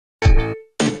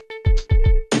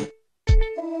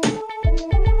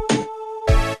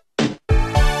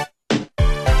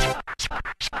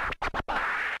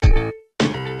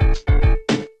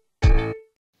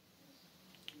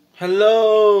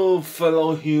Hello,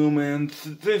 fellow humans.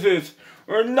 This is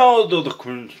Ronaldo the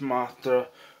Cringe Master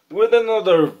with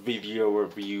another video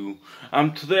review.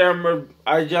 Today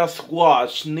I just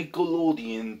watched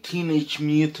Nickelodeon Teenage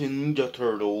Mutant Ninja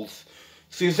Turtles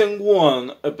Season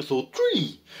 1, Episode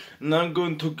 3, and I'm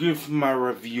going to give my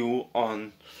review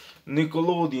on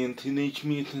Nickelodeon Teenage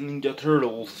Mutant Ninja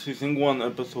Turtles Season 1,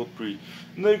 Episode 3.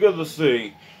 And I gotta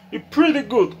say, it's pretty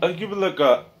good. I give it like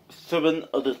a 7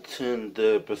 out of 10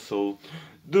 the episode.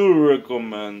 Do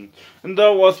recommend. And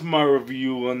that was my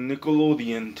review on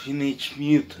Nickelodeon Teenage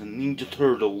Mutant Ninja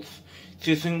Turtles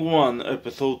Season 1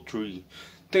 Episode 3.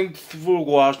 Thanks for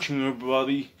watching,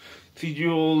 everybody. See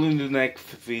you all in the next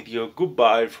video.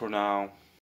 Goodbye for now.